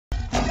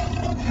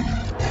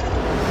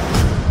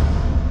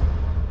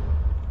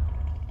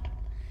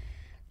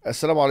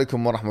Assalamu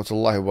alaikum wa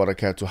rahmatullahi wa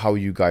barakatuh. How are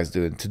you guys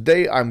doing?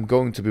 Today I'm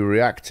going to be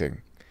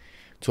reacting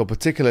to a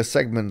particular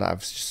segment that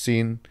I've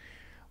seen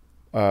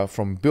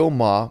from Bill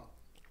Maher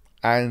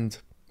and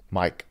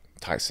Mike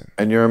Tyson.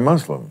 And you're a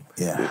Muslim.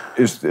 Yeah.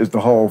 Is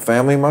the whole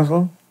family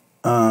Muslim?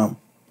 Some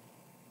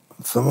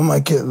of my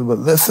kids, but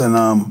listen,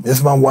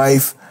 it's my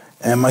wife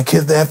and my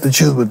kids, they have to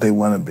choose what they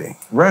want to be.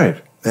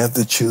 Right. They have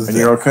to choose. And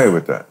you're okay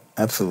with that?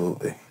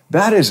 Absolutely.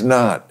 That is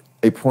not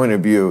a point of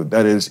view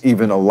that is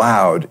even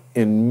allowed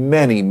in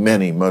many,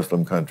 many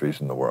Muslim countries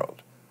in the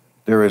world.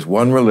 There is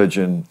one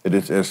religion, it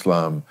is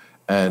Islam,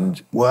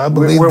 and well, I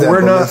believe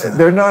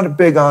they're not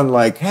big on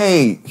like,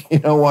 hey, you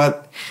know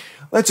what,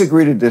 let's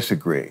agree to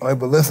disagree. All right,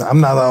 but listen,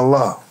 I'm not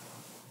Allah.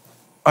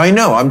 I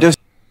know, I'm just...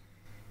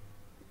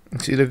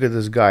 See, look at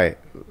this guy,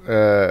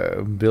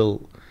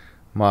 Bill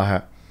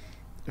Maher.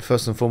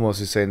 First and foremost,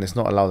 he's saying it's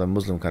not allowed in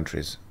Muslim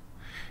countries.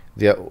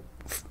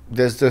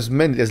 There's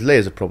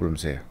layers of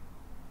problems here.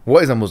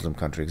 What is a Muslim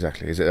country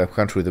exactly? Is it a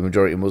country with a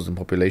majority Muslim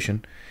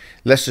population?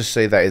 Let's just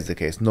say that is the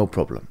case. No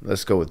problem.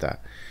 Let's go with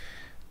that.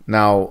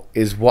 Now,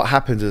 is what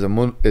happens in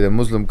a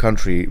Muslim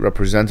country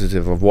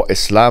representative of what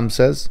Islam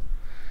says?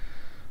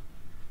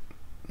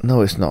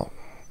 No, it's not.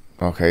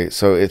 Okay,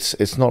 so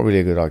it's not really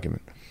a good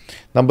argument.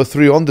 Number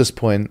three, on this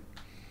point,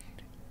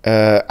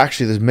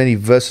 actually there's many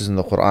verses in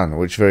the Quran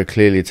which very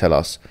clearly tell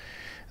us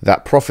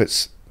that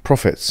prophets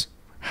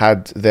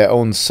had their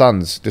own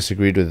sons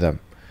disagreed with them.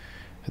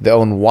 Their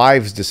own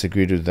wives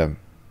disagreed with them,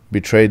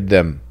 betrayed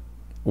them,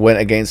 went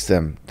against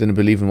them, didn't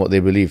believe in what they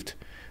believed.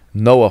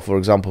 Noah, for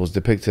example, is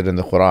depicted in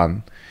the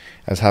Quran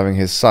as having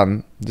his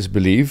son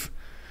disbelieve,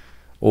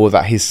 or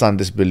that his son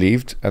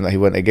disbelieved and that he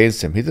went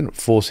against him. He didn't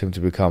force him to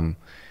become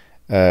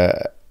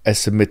a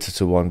submitter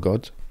to one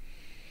God.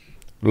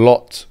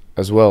 Lot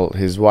as well,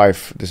 his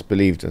wife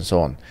disbelieved, and so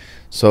on.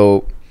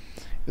 So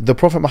the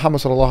Prophet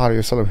Muhammad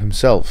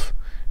himself,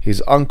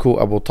 his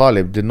uncle Abu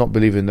Talib, did not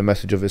believe in the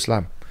message of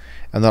Islam.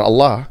 And then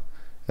Allah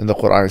in the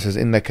Quran says,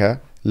 إِنَّكَ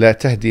لَا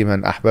تَهْدِي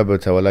مَنْ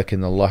أَحْبَبْتَ وَلَكِنَّ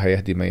اللَّهَ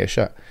يَهْدِي مَنْ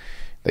يَشَاءُ.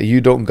 That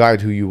you don't guide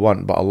who you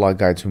want, but Allah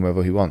guides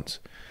whomever He wants.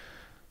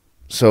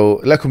 So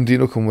لَكُمْ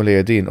دِينُكُمْ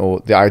وَلِيَ دِينُ,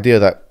 or the idea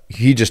that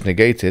He just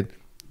negated,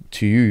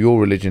 to you your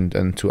religion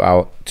and to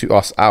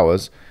us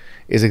ours,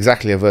 is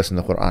exactly a verse in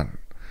the Quran.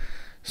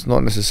 It's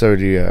not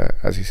necessarily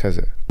as he says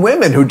it.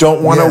 Women who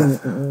don't want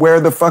to wear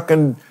the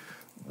fucking,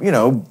 you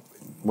know,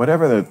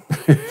 whatever the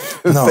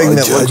thing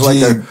that looks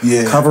like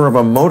a cover of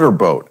a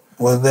motorboat.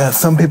 Well, there are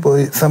some people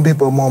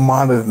are more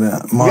modest than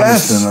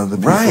other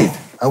people. Right.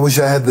 I wish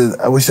I had the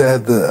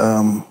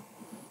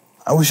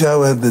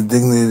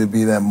dignity to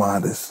be that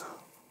modest.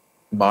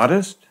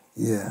 Modest?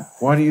 Yeah.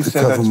 Why do you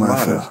say that's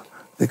modest?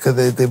 Because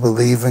they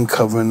believe in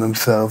covering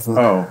themselves.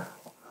 Oh.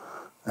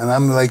 And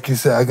I'm like you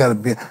said, I gotta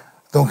be.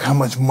 Don't how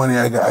much money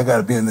I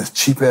gotta be in this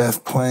cheap ass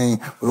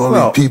plane with all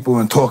these people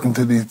and talking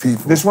to these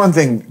people. There's one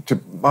thing.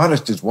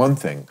 Modest is one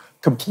thing.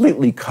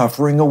 Completely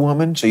covering a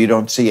woman so you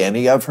don't see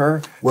any of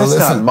her. Well,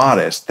 that's not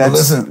modest.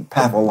 That's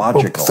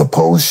pathological.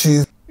 Suppose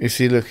she's... You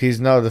see, look,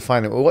 he's now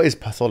defining, well, what is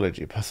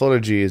pathology?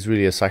 Pathology is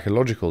really a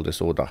psychological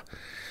disorder.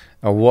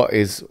 And what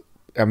is,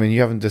 I mean,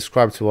 you haven't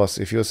described to us,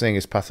 if you're saying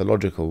it's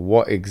pathological,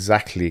 what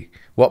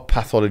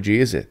pathology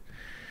is it?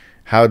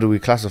 How do we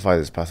classify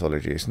this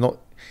pathology? It's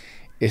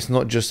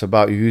not just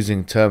about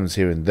using terms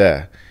here and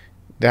there.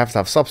 They have to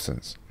have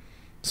substance.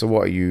 So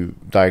what, are you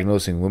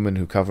diagnosing women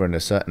who cover in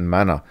a certain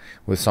manner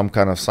with some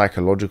kind of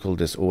psychological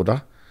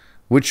disorder?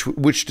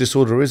 Which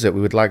disorder is it? We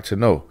would like to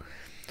know.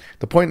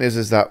 The point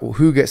is that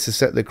who gets to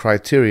set the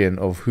criterion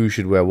of who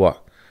should wear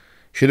what?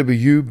 Should it be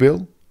you,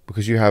 Bill,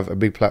 because you have a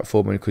big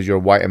platform and because you're a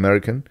white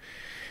American?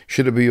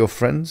 Should it be your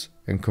friends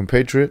and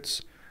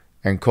compatriots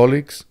and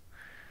colleagues?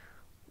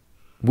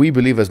 We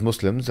believe as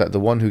Muslims that the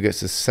one who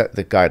gets to set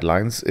the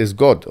guidelines is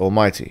God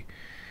Almighty.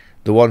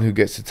 The one who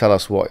gets to tell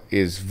us what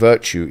is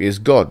virtue is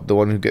God. The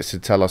one who gets to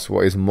tell us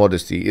what is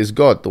modesty is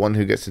God. The one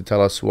who gets to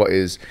tell us what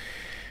is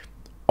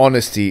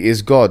honesty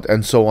is God,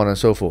 and so on and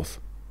so forth.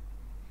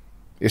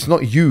 It's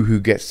not you who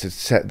gets to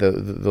set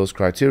those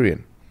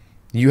criterion.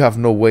 You have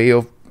no way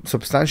of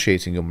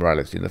substantiating your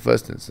morality in the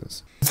first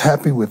instance. She's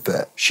happy with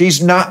that.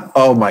 She's not,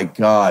 oh my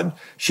God,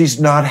 she's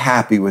not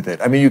happy with it.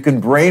 I mean, you can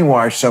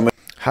brainwash someone.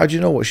 How do you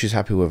know what she's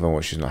happy with and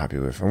what she's not happy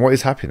with? And what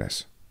is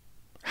happiness?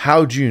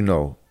 How do you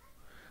know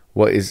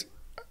what is,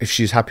 if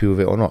she's happy with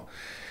it or not?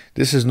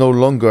 This is no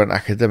longer an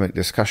academic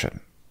discussion.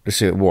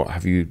 This is what,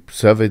 have you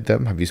surveyed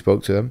them? Have you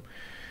spoke to them?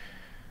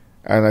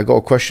 And I got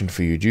a question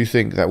for you. Do you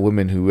think that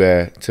women who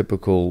wear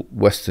typical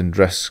Western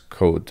dress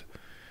code,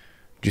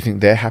 do you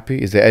think they're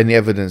happy? Is there any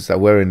evidence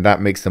that wearing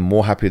that makes them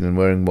more happy than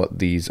wearing what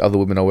these other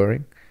women are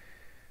wearing?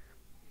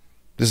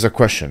 This is a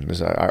question.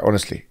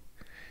 Honestly,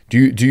 do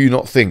you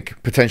not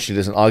think potentially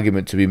there's an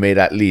argument to be made,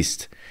 at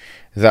least,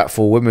 that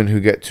for women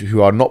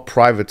who are not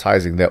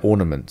privatizing their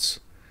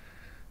ornaments,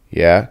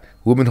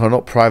 women who are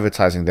not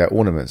privatizing their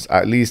ornaments,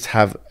 at least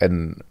have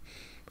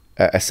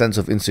a sense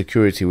of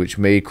insecurity which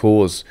may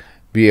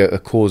be a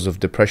cause of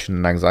depression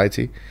and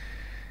anxiety?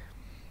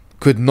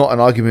 Could not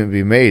an argument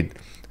be made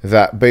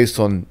that based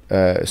on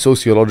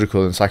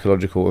sociological and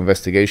psychological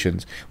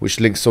investigations, which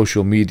link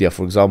social media,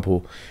 for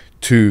example,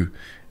 to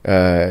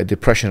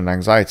depression and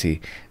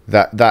anxiety,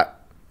 that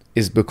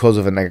is because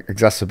of an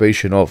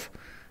exacerbation of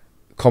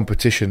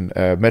competition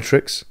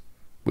metrics,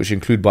 which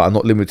include but are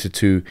not limited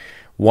to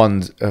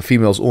one's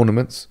female's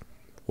ornaments,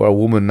 where a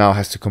woman now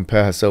has to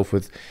compare herself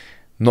with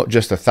not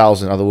just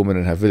 1,000 other women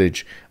in her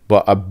village,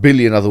 but 1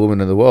 billion other women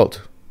in the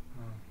world.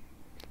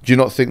 Do you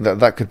not think that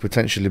that could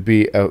potentially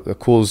be a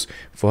cause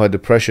for her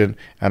depression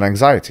and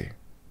anxiety?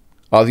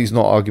 Are these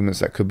not arguments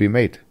that could be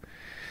made?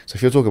 So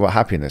if you're talking about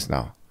happiness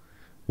now,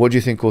 what do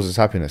you think causes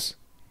happiness?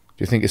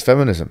 Do you think it's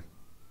feminism?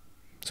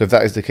 So if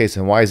that is the case,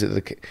 then why is it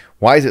the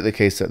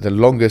case that the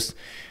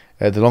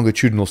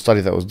longitudinal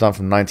study that was done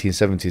from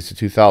 1970s to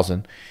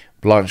 2000,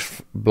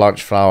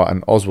 Blanche Flower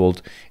and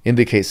Oswald,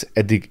 indicates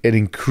an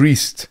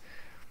increased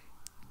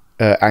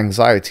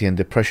anxiety and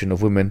depression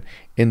of women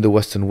in the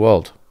Western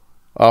world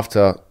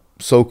after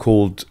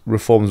so-called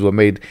reforms were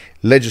made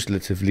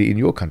legislatively in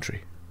your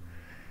country?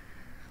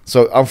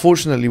 So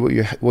unfortunately, what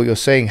you're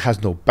saying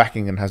has no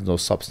backing and has no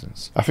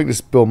substance. I think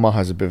this Bill Maher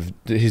has a bit of,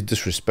 he's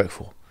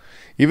disrespectful.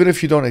 Even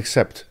if you don't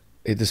accept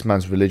this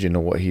man's religion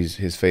or what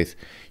his faith,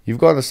 you've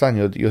got to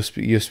understand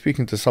you're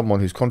speaking to someone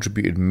who's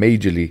contributed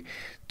majorly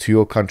to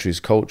your country's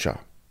culture,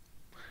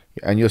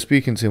 and you're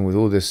speaking to him with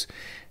all this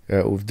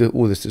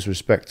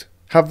disrespect.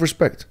 Have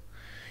respect.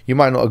 You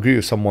might not agree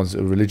with someone's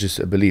religious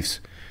beliefs.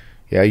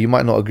 Yeah, you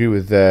might not agree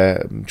with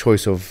their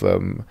choice of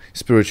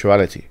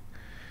spirituality,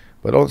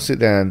 but don't sit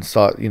there and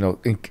start,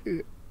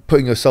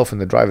 putting yourself in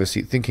the driver's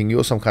seat, thinking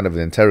you're some kind of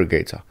an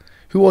interrogator.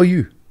 Who are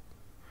you?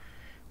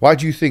 Why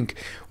do you think?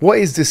 What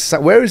is this?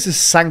 Where is this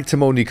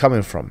sanctimony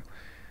coming from?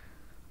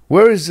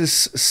 Where is this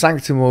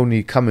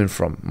sanctimony coming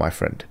from, my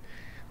friend?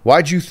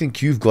 Why do you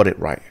think you've got it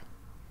right?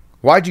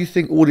 Why do you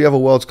think all the other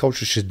world's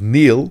cultures should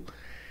kneel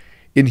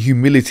in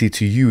humility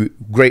to you,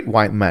 great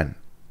white man?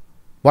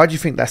 Why do you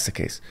think that's the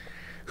case?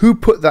 Who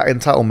put that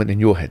entitlement in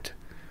your head?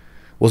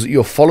 Was it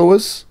your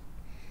followers?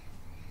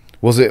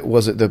 Was it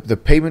the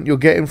payment you're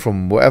getting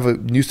from whatever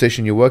news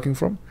station you're working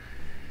from?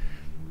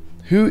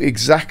 Who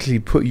exactly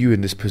put you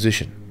in this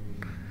position?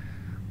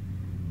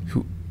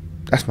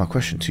 That's my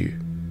question to you.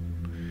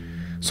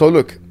 So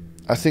look,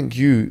 I think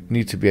you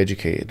need to be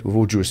educated, with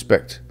all due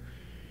respect.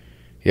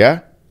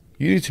 Yeah?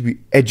 You need to be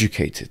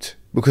educated.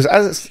 Because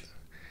as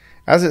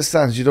it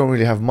stands, you don't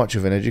really have much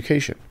of an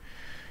education.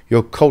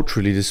 You're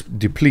culturally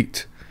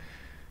deplete.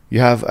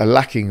 You have a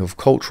lacking of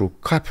cultural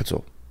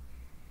capital.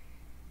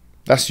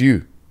 That's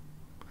you.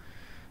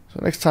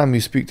 So next time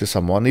you speak to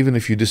someone, even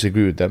if you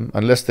disagree with them,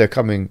 unless they're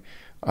coming,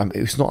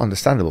 it's not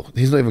understandable.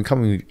 He's not even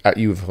coming at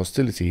you with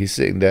hostility. He's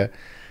sitting there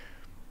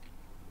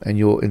and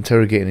you're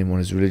interrogating him on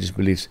his religious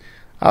beliefs.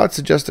 I would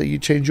suggest that you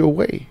change your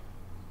way.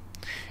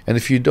 And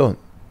if you don't,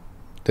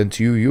 then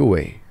to you your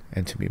way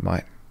and to me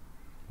mine.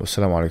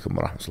 Wassalamu alaikum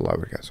wa rahmatullahi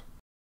wa barakatuh.